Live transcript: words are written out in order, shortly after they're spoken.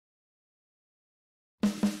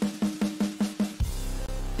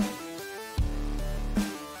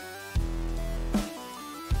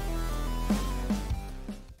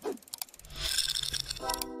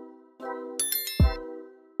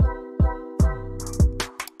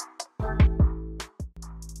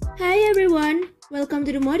everyone, welcome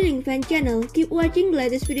to the Modeling Fan channel. Keep watching the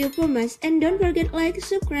latest video from us and don't forget like,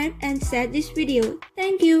 subscribe, and share this video.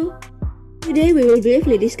 Thank you. Today we will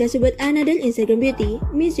briefly discuss about another Instagram beauty,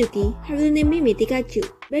 Mizuki, her real name Mimi Tikachu.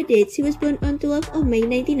 By date, she was born on 12th of May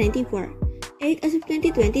 1994. Age as of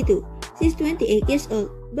 2022, she is 28 years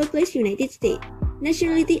old, birthplace United States,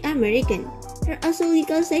 nationality American. Her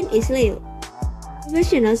astrological sign is Leo.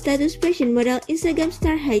 Professional status fashion model, Instagram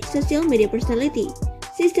star height, social media personality.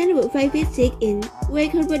 She stands about 5 feet 6 in.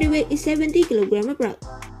 Weight, her body weight is 70 kg approx.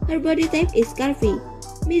 Her body type is Curvy.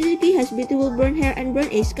 Mizuki has beautiful brown hair and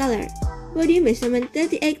brown eyes color. Body measurement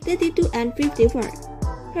 38, 32, and 54.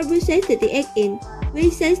 Her bust size 38 in.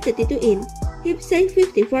 Waist size 32 in. Hip size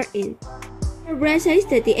 54 in. Her bra size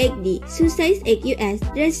 38D. Shoe size 8 US.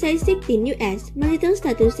 Dress size 16 US. Marital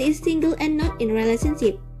status is single and not in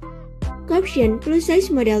relationship. Caption: plus size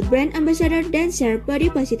model, brand ambassador, dancer, body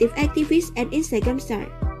positive activist, and Instagram star.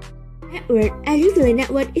 Net worth: Allegedly net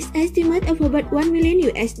worth is estimate of about $1 million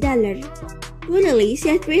US. Currently, she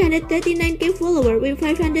has 339k followers with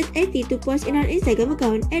 582 posts in her Instagram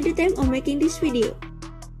account at the time of making this video.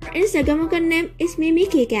 Her Instagram account name is Mimi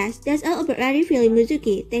Kikas. That's all about our review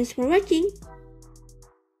Mizuki. Thanks for watching.